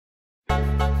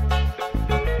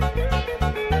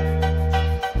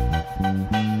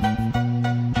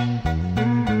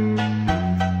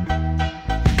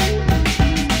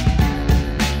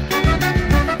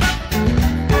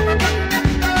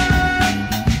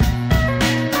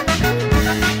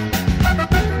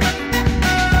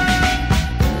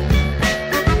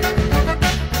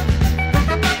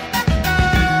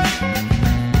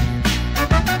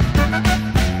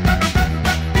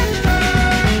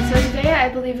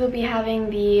will be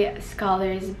having the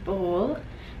Scholars Bowl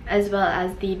as well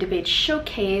as the debate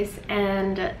showcase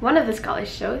and one of the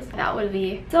scholars shows. That would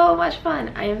be so much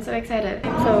fun. I am so excited.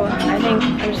 So I think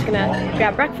I'm just gonna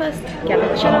grab breakfast, get on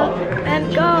the shuttle,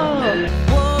 and go!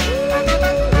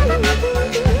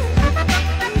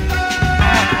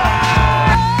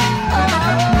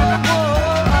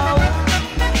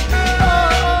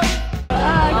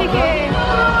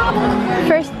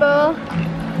 First bowl,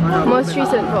 most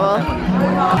recent bowl.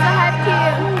 The hype team.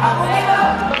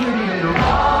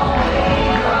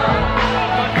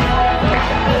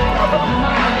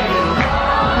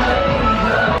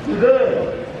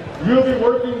 Today, you'll be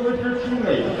working with your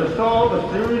teammates to solve a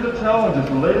series of challenges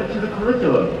related to the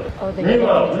curriculum.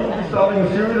 Meanwhile, we will be solving a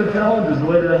series of challenges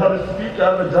related to how to speak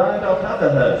out of a giant alpaca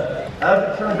head. As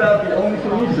it turns out, the only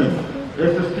solution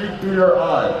is to speak through your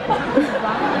eye.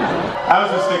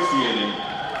 How's asphyxiating?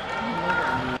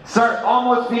 Start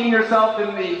almost beating yourself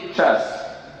in the chest.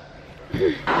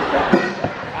 We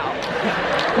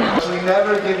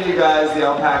never give you guys the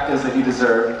alpacas that you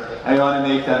deserve. I want to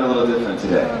make that a little different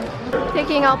today.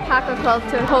 Taking alpaca clothes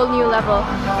to a whole new level.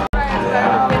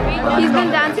 He's been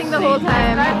dancing the whole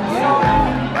time.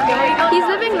 He's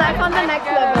living life on the next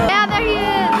level. Yeah, there he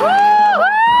is! Woo!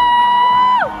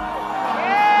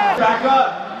 Yeah. Back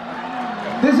up!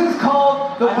 This is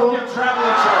called the book travel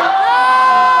insurance. Oh!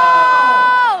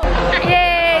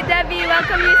 Yay, Debbie,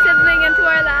 welcome your sibling into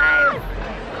our lives.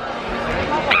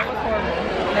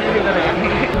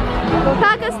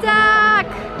 Alpaca stack!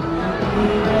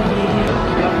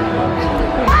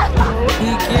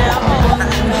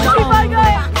 Keep on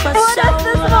going! What is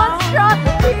this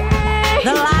monstrosity?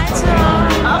 The lights are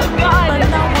on. Oh God!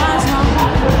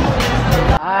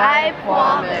 I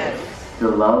promise to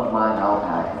love my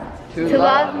alpaca. to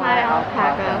love my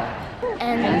alpaca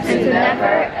and to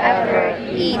never ever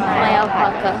eat my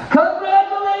alpaca.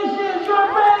 Congratulations, you're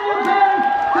a brand new parent!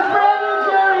 The brand new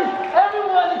cherries!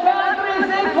 Everyone, the count of 3,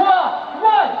 say quoi!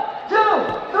 1, 2,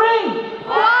 3!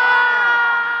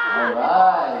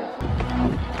 Alright.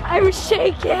 I'm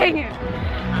shaking!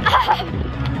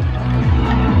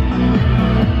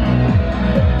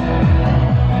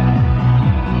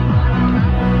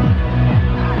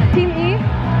 Team E?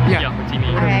 Yeah, we're Team E.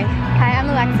 Alright. Hi, I'm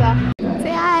Alexa.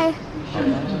 Say hi.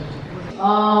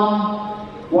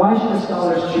 Why should the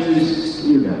scholars choose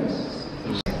you guys?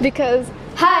 Because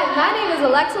hi, my name is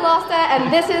Alexa Loste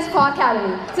and this is Paw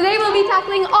Academy. Today we'll be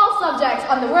tackling all subjects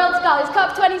on the World Scholars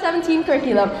Cup 2017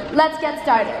 curriculum. Let's get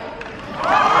started.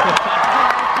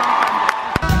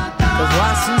 Cause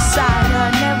what's inside her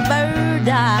never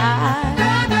dies.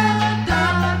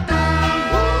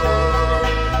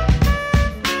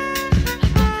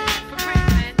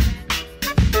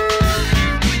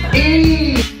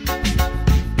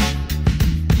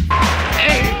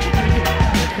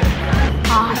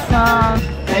 Awesome.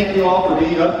 Thank you all for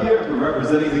being up here, for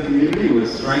representing the community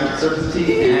with strength,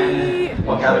 certainty, and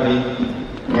academy.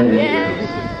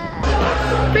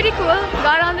 Pretty cool.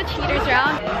 Got on the cheaters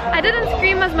round. I didn't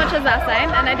scream as much as last time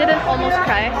and I didn't almost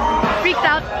cry. Freaked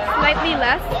out slightly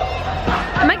less.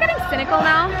 Am I getting cynical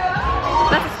now?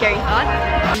 That's a scary thought.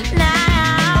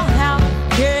 Now, how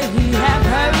could he have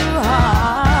hurt her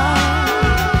heart?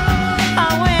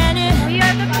 Oh, when it We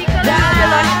are the Pico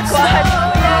Squad.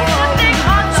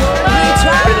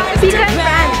 Peter and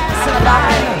Fran. You're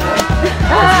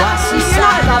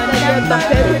not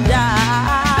adopted.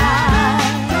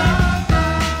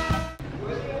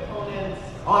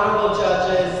 Honorable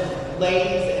judges,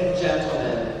 ladies and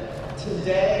gentlemen,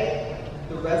 today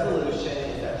the resolution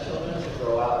is that children should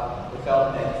grow up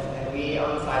without myths, and we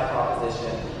on Side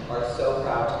Proposition are so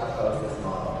proud to propose this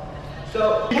model.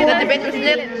 So the debate was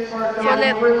lit. So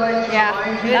lit. Yeah.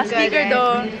 Last speaker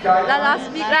though. Last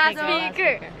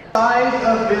speaker. Size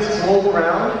of this whole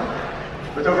round,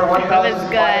 with over 1,000. It was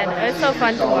good. It was so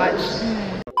fun to watch.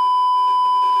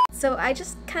 So I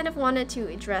just kind of wanted to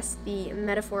address the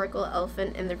metaphorical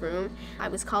elephant in the room. I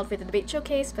was called for the debate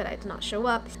showcase, but I did not show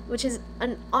up, which is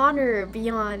an honor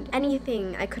beyond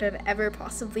anything I could have ever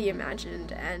possibly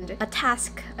imagined, and a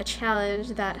task, a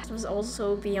challenge that was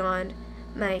also beyond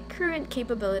my current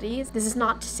capabilities. This is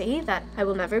not to say that I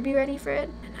will never be ready for it,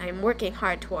 and I'm working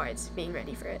hard towards being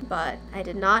ready for it, but I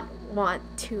did not want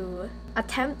to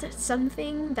attempt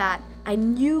something that I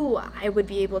knew I would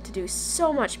be able to do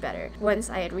so much better once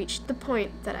I had reached the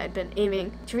point that I'd been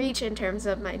aiming to reach in terms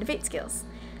of my debate skills.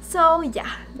 So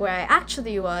yeah, where I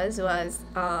actually was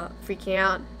freaking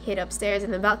out, hid upstairs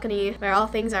in the balcony where all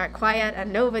things are quiet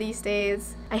and nobody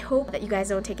stays. I hope that you guys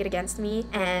don't take it against me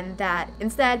and that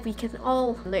instead we can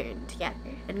all learn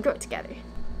together and grow together.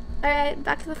 Alright,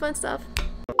 back to the fun stuff.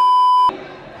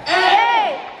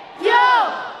 Hey!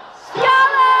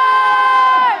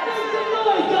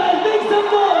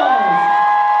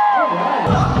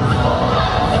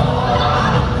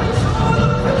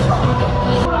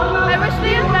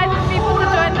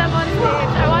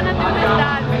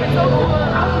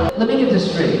 let me get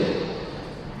this straight.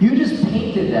 You just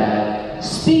painted that,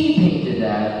 speed painted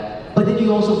that, but then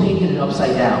you also painted it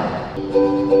upside down.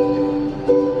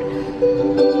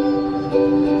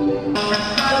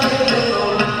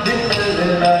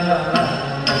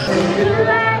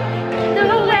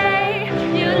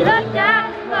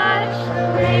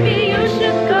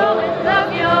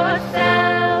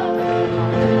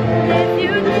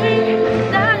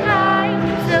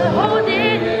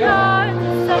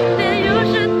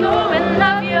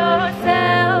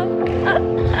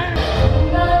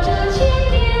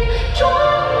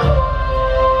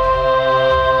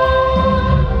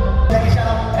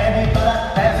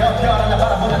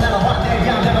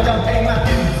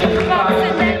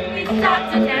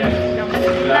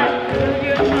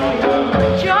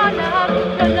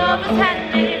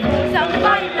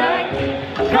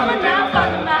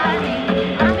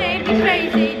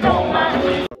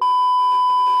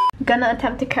 Gonna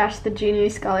attempt to crash the junior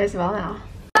skull as well now.